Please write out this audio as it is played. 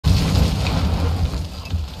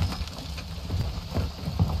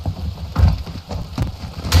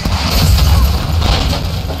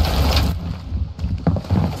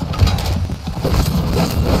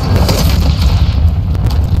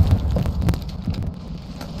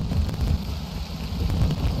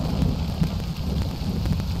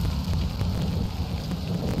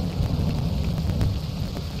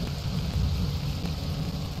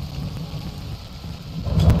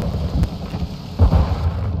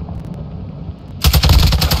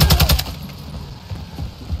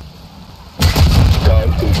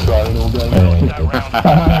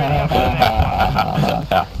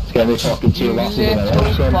It's gonna be fucking too lost in there.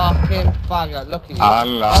 Little fucking faggot, look at you.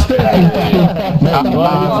 Allah.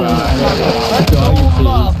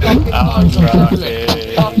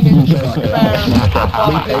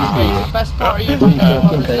 Best part of you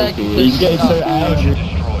He's getting so angry.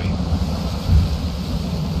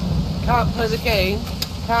 Can't play the game.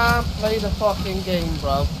 Can't play the fucking game,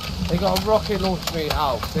 bro. They got a rocket launch me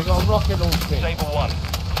out. They got a rocket launch me. Saber 1,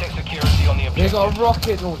 check security on the objective. They got a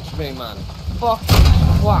rocket launch me, man. Fucking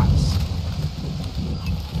twats.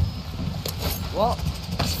 What?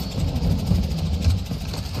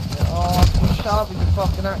 Oh, you shut with your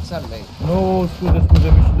fucking accent, mate. No, scusa,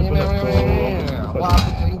 What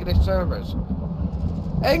happened to English servers?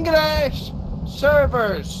 English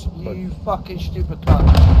servers! You fucking stupid cunt.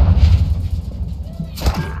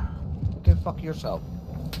 Go fuck yourself.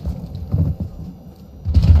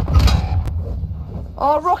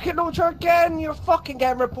 Oh, rocket launcher again! You're fucking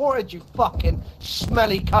getting reported, you fucking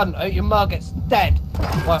smelly cunt. Oh, your mug gets dead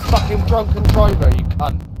by a fucking drunken driver, you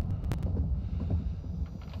cunt.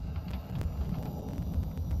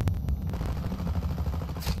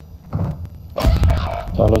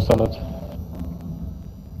 Salut.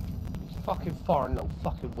 Fucking foreign little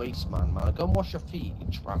fucking waste man. Go and wash your feet, you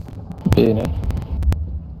tramp. Bine.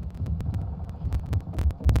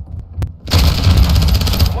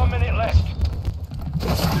 1 minute left.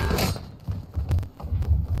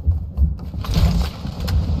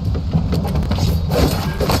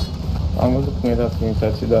 Am văzut cum era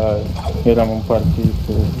invitații, dar eram în party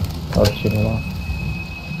cu altcineva.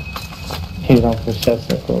 Eram pe 6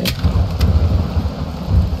 acolo.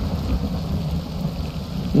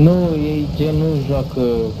 Nu, ei gen nu joacă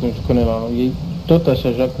cum jucă noi la noi, ei tot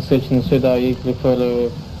așa joacă Search and Destroy, dar ei preferă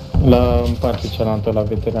la în partea cealaltă, la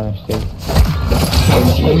veterani, știi?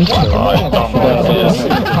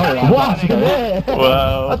 What? I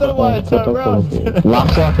don't know why I turned around.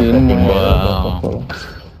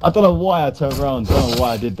 I don't know why I turned around. I don't know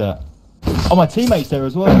why I did that. Oh, my teammates there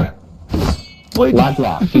as well. What?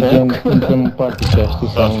 Intrăm în partea aceea, știi?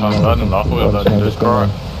 Da,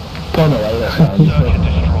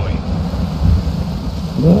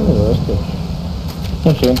 ăștia.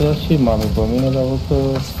 Nu știu, a intrat și mami pe mine, dar văd că...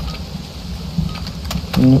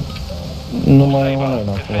 Nu mai e online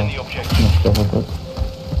acum. Nu știu ce a făcut.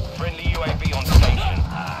 Friendly UAV on station.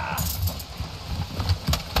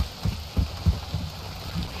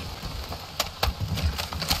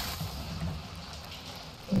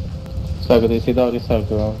 Stai că trebuie să-i dau restart,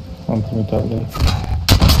 că am primit alea.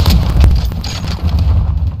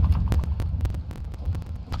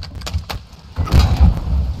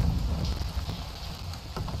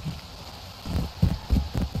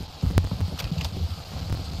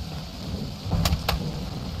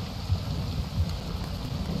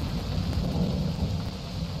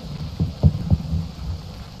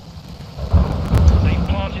 They've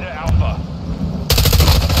planted at Alpha.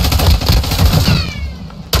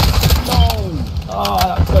 Oh,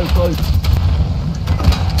 that's so close.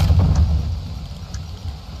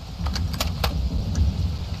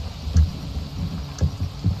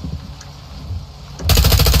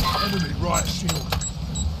 Enemy right shield.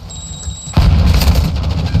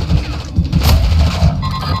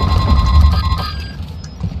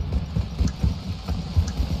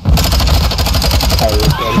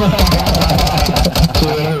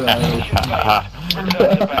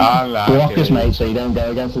 Block us, mate, so you don't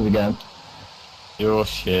go against us again. Your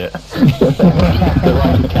shit.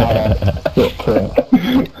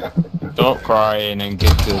 Stop Stop crying and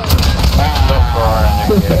get good. Stop crying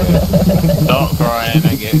and get good. Stop crying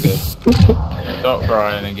and get good. Stop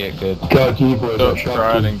crying and get good. God, you boys Stop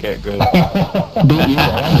crying and get good. Beat you,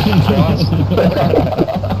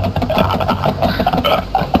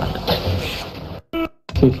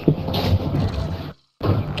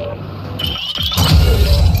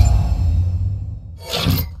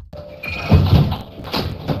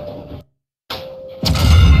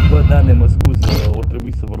 Bă, Dane, mă scuze, o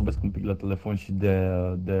trebuie să vorbesc un pic la telefon și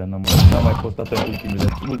de n-am mai postat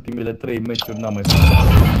în ultimele 3 meciuri, n-am mai postat,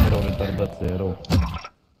 erau retardați, erau.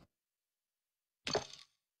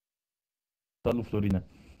 Salut, Florine.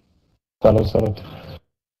 Salut.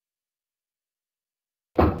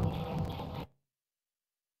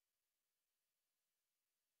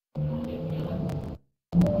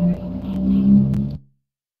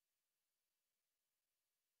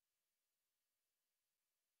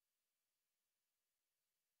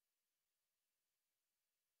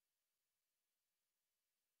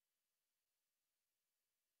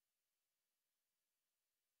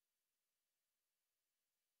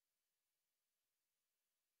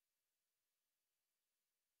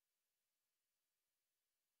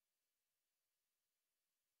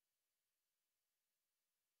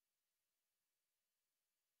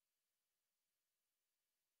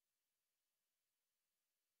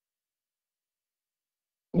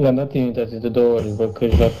 i-am dat invitații de 2 ori, văd că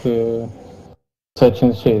joacă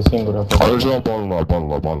Sacin și e singur acolo.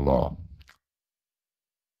 Ai palla.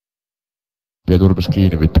 Vie turpes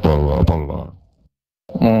kiinni vittu pallaa.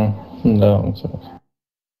 Da, am înțeles.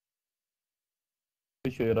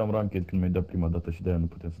 Și eu eram ranked când mi-ai dat prima dată și de-aia nu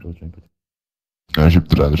putem să ducem pe tine. Ja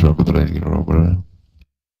sitten tulee suoku treeningin ruukulle.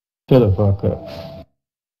 Ce le facă?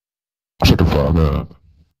 Shut the fuck up.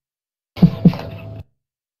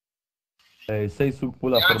 Hey, say sub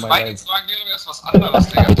pula Ja, for jetzt my mein life. jetzt sagen wir jetzt was anderes,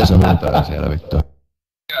 Digga. Mitä sä huutaa siellä vittu?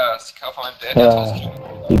 Ja, ich kaufe meinem Dad jetzt was.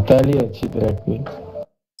 Italia, ce dracu e?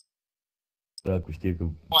 Dracu știe că...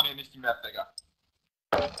 Oh, nee, nicht die Map, Digga.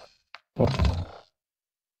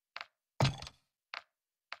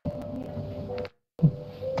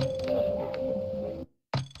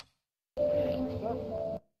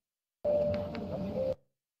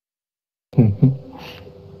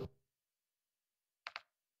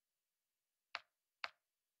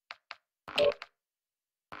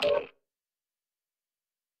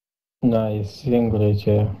 Da, e singur aici.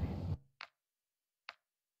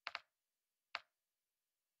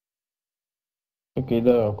 Cred că-i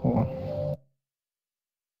dau acum.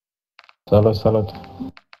 Salut.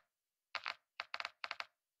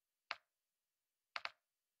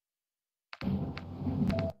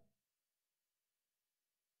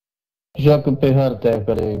 Joacă pe harta aia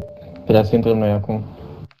care vrea să intrăm noi acum.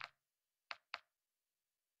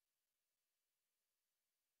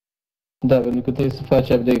 Da, pentru că trebuie să faci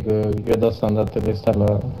update, că eu dau standardele astea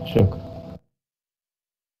la joc.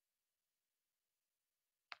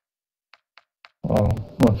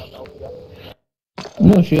 Nu știu.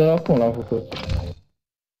 Nu, și eu acum l-am făcut.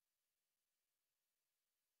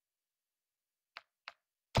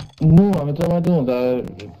 Nu, am intrat mai de mult, dar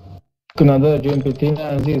când am dat join pe tine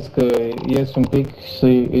am zis că ies un pic și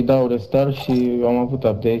îi dau restart și am avut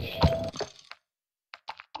update și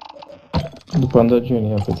după am dat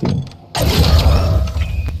join pe tine.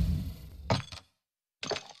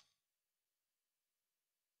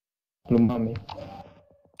 Lui mami.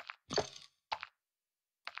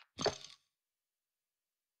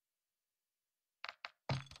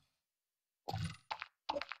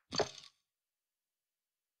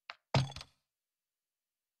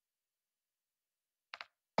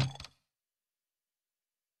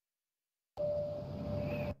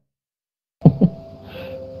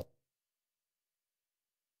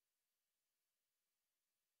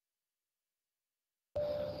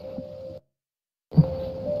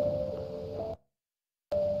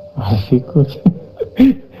 Ar fi cool.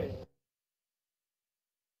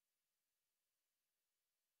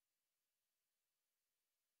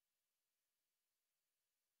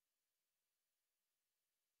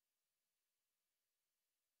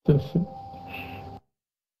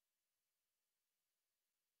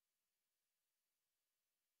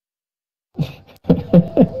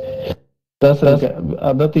 Da, asta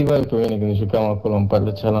a dat Ivaia pe mine când jucam acolo în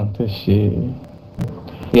partea cealaltă și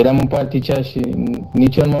eram în partea cea și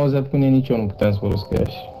nici el m-a auzit cu mine, nici eu nu puteam să vorbesc cu ea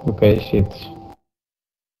și cu că a ieșit.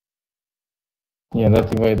 I-a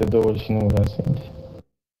dat Ivaia de 2 ori și nu vrea să intri.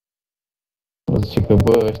 O zice că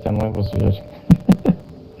bă, ăștia nu mai pot să joace.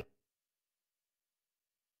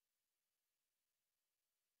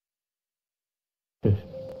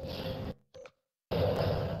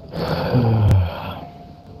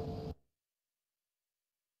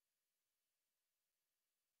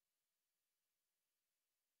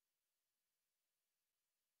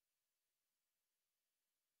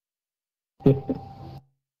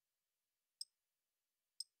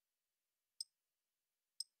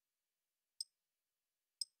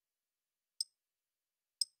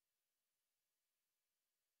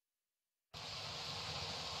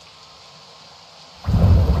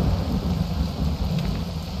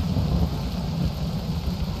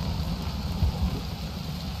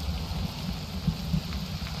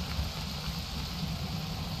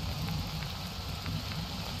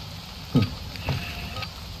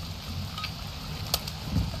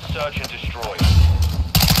 Search and destroy.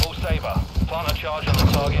 All Saber, plant a charge on the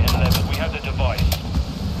target and level. We have the device.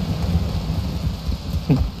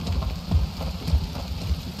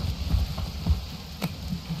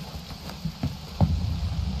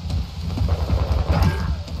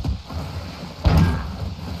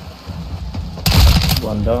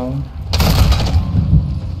 One down.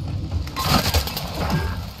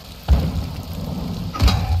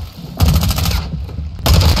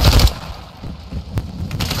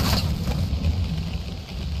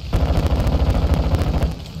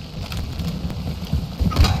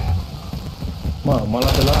 M-a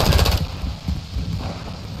luat de la...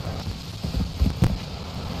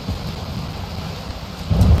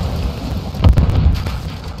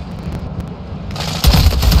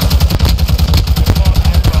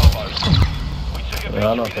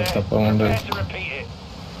 asta pe unde. Prepare to repeat it.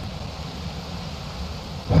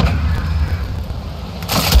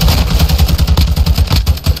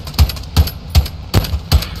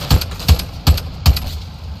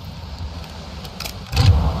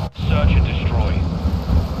 Search and destroy.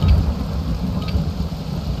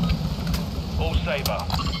 All Saber.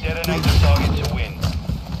 Detonate the target to win.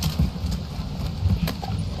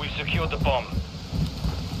 We've secured the bomb.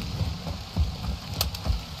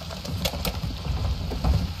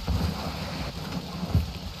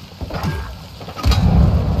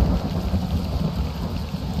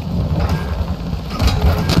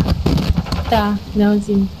 Da, ne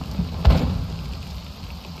auzim.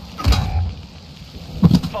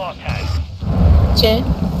 Fast hands. Ce?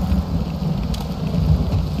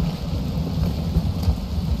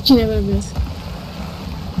 Cine vorbesc?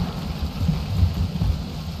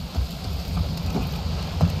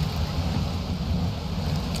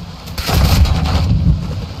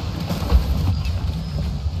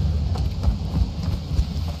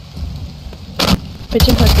 Pe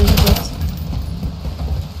ce parte jucați?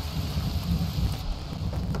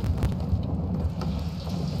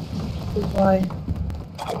 Vai.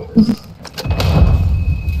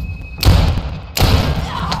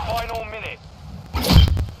 Final minute.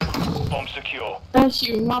 Bomb secure. Da,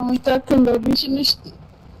 și m-am uitat când vorbim și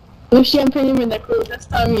nu știam pe nimeni de acolo, de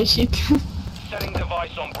asta am ieșit. Setting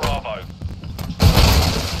device on Bravo.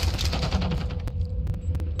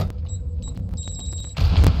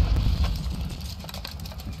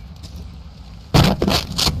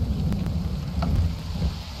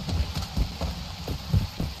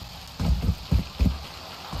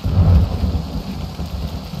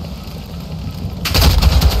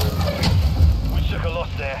 We took a loss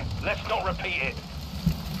there. Let's not repeat it.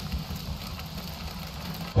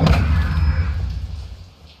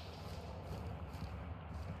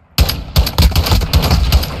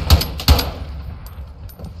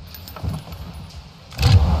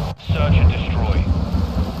 Search and destroy.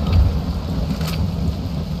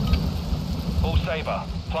 All Saber,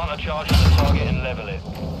 plant a charge on the target and level it.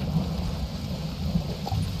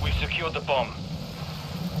 We've secured the bomb.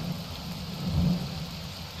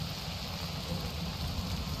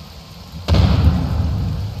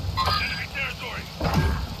 Enemy territory.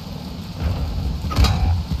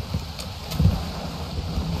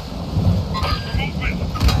 Movement.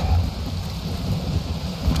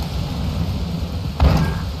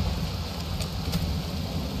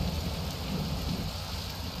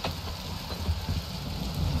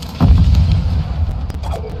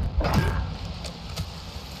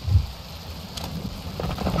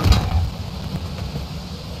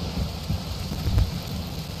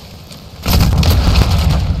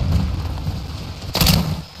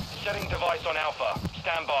 Setting device on Alpha.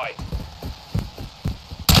 Stand by.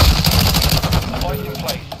 Device in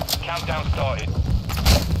place. Countdown started.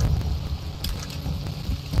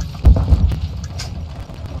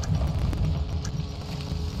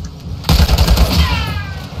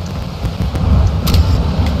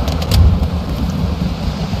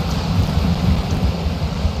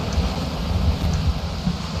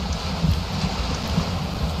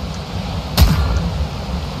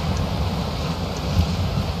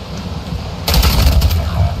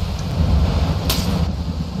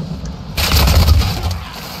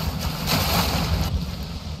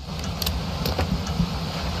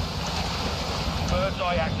 Bird's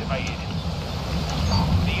eye activated.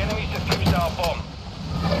 The enemy's defused our bomb.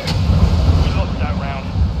 We lost that round.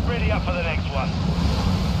 Ready up for the next one.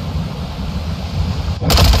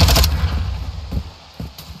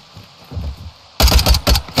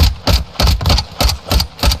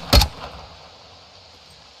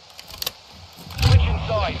 Switching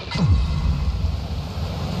sides.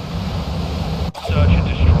 Search and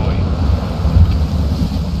destroy.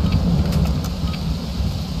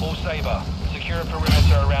 All Saber. Secure a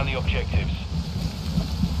perimeter around the objectives.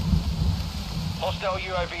 Hostile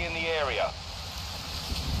UAV in the area.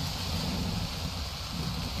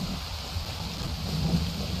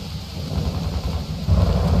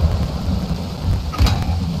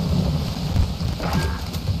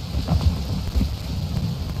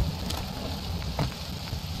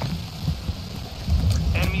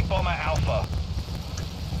 Enemy bomber Alpha.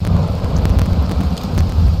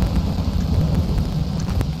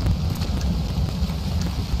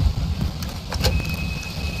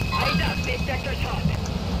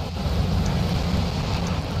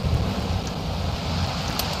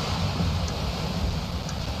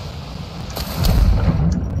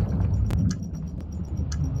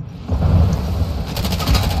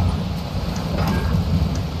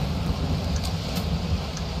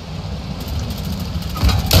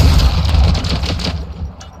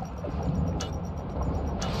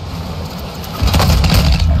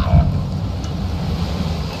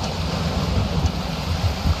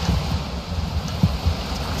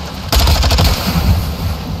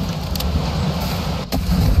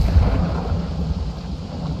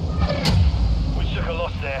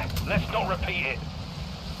 Let's not repeat it.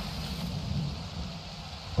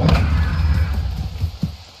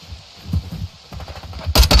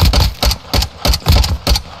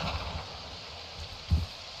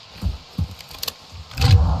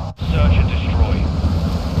 Search and destroy.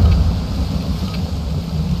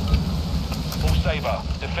 All Sabre,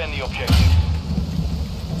 defend the objective.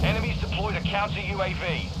 Enemies deployed a counter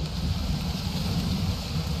UAV.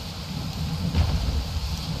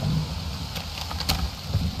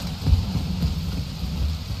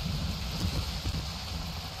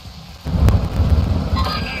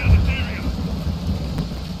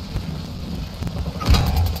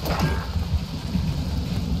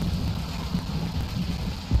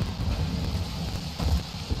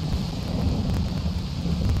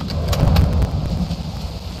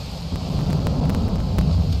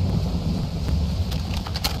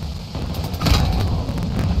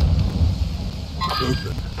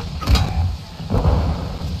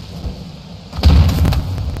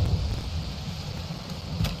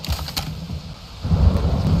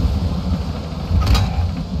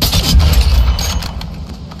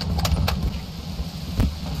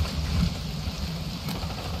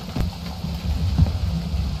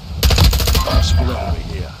 Split over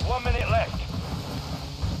here. 1 minute left.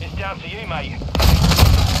 It's down to you, mate.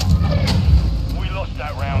 We lost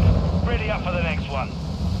that round. Ready up for the next one.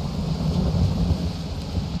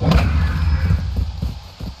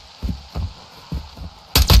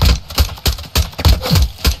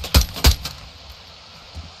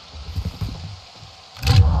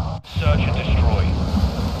 Search and destroy.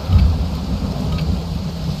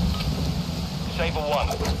 Sabre 1.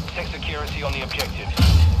 Check security on the objective.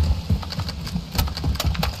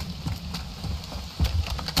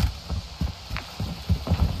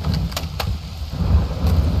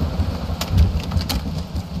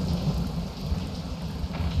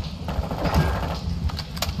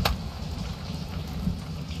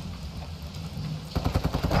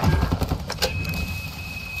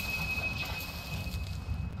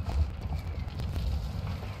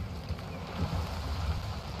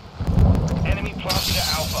 Enemy planted at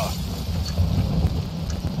Alpha.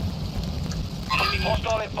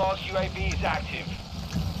 Hostile advanced UAV is active.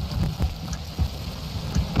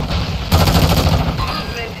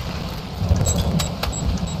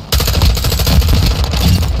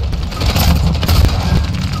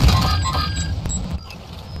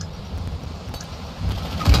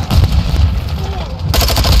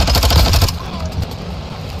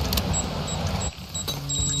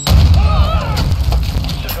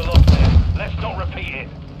 Took a lot there. Let's not repeat it.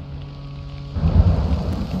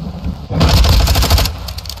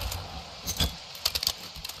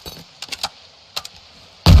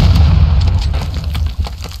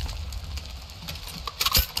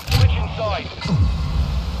 Switching sides.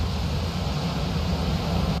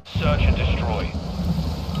 Search and destroy.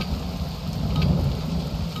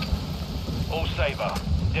 All Sabre,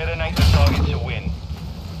 detonate the target to win.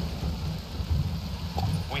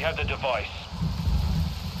 We have the device.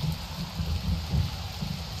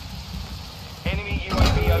 Enemy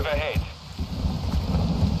UAV overhead.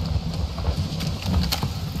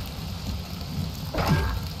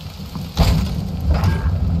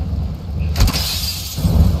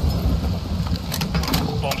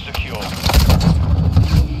 Bomb secure.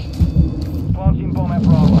 Planting bomb at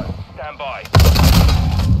Bravo. Stand by.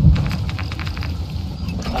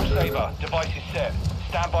 All Sabre, device is set.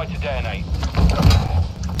 Stand by to detonate.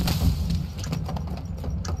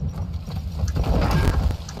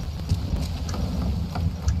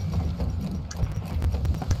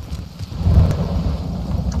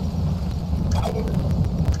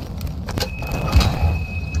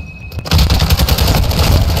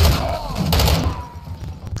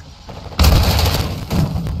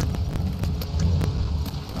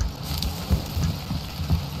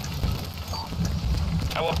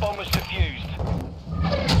 Our bomb was defused.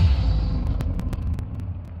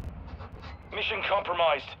 Mission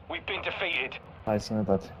compromised. We've been defeated. Hai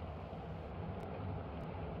sănătate.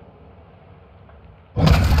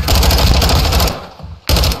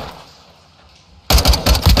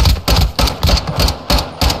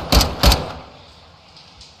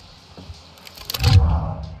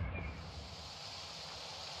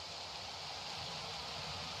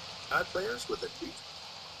 Add players with a tweet.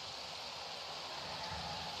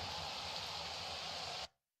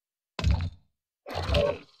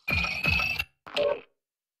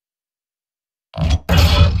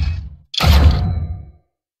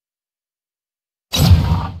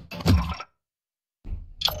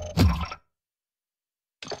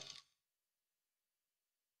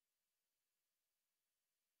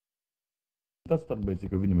 Dați start băieții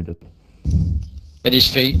că vin imediat. At his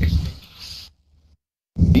feet.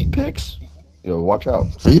 Feet pics? Yo, watch out.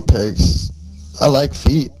 Feet pics. I like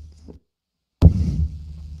feet.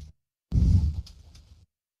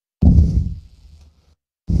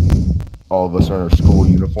 All of us are in our school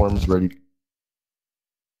uniforms, ready.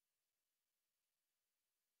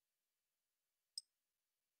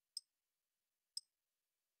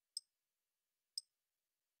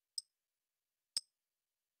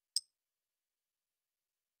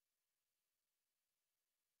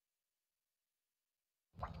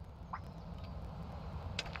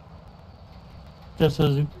 Ce să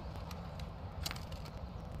zic?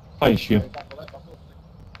 Hai și eu.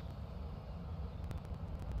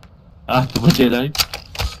 Ah, tu vă ce erai?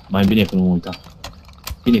 Mai bine că nu m-am uitat.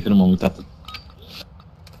 Bine că nu m-am uitat.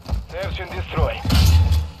 Search and destroy.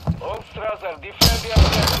 All Strasser, defend the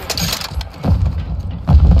objective.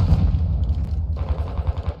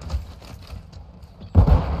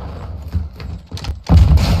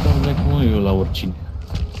 Doamne, cum eu la oricine.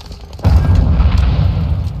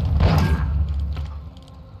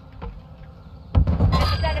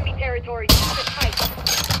 Enemy territory. Keep it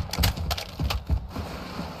tight.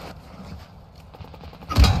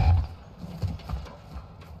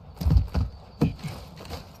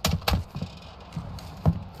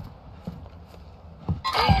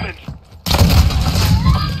 Movement.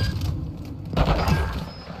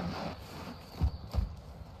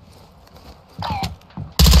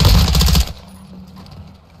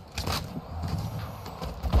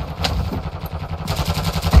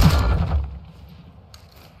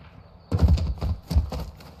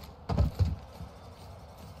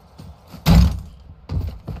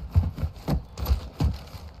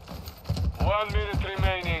 One minute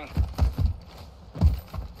remaining.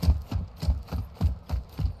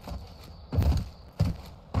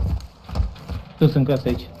 Sus în casă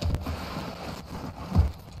aici.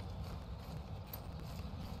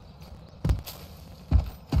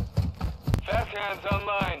 Fast hands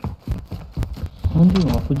online. Unde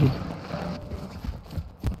m-a fugit?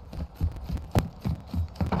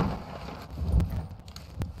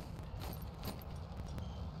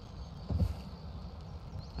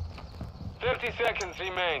 Seconds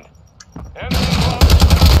remain. Enemy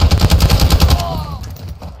close.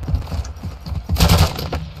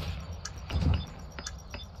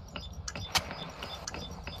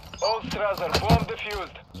 All Strasser, bomb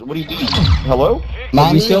defused. What do you mean? Hello?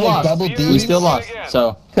 Mommy We still has lost. double We D's. still lost.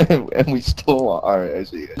 So And we still lost. Alright, I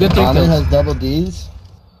see it. good thing. Mommy though. has double D's.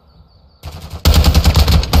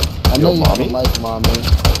 I know Yo, you mommy? don't like mommy.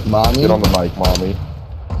 Mommy? Get on the mic, mommy.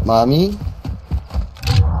 Mommy?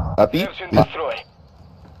 Happy? Search and destroy.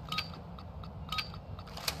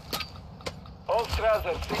 All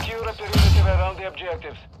Strasser, secure a perimeter around the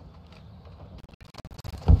objectives.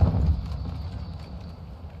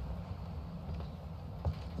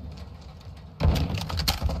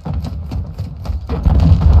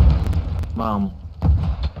 Mamă.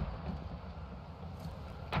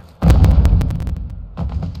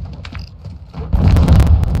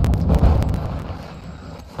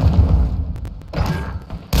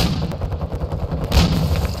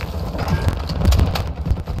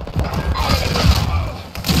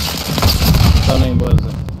 Sau nu-i în bază.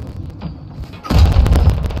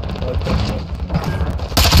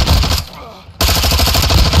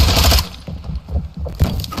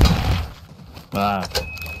 Ah.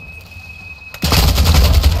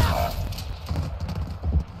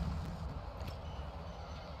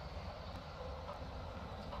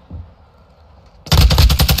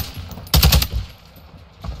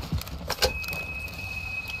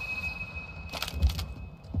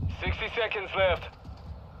 Seconds left.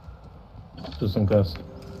 Sus în casă.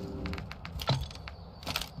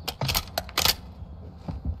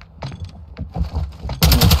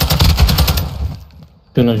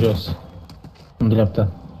 Până jos. În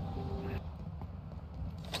dreapta.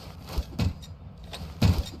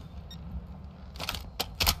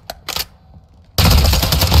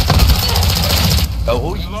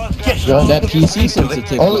 Oh, yes. That PC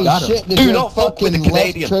sensitive. Holy Got him. shit, did Do your not fuck with fucking the left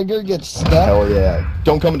Canadian. trigger get stuck? Hell yeah.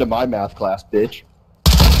 Don't come into my math class, bitch.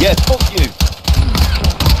 Yes, fuck you.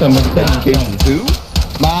 Education who?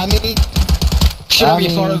 Mommy? Shut up, you I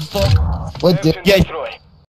mean- foreign fuck. What Search did and Yeah. destroy.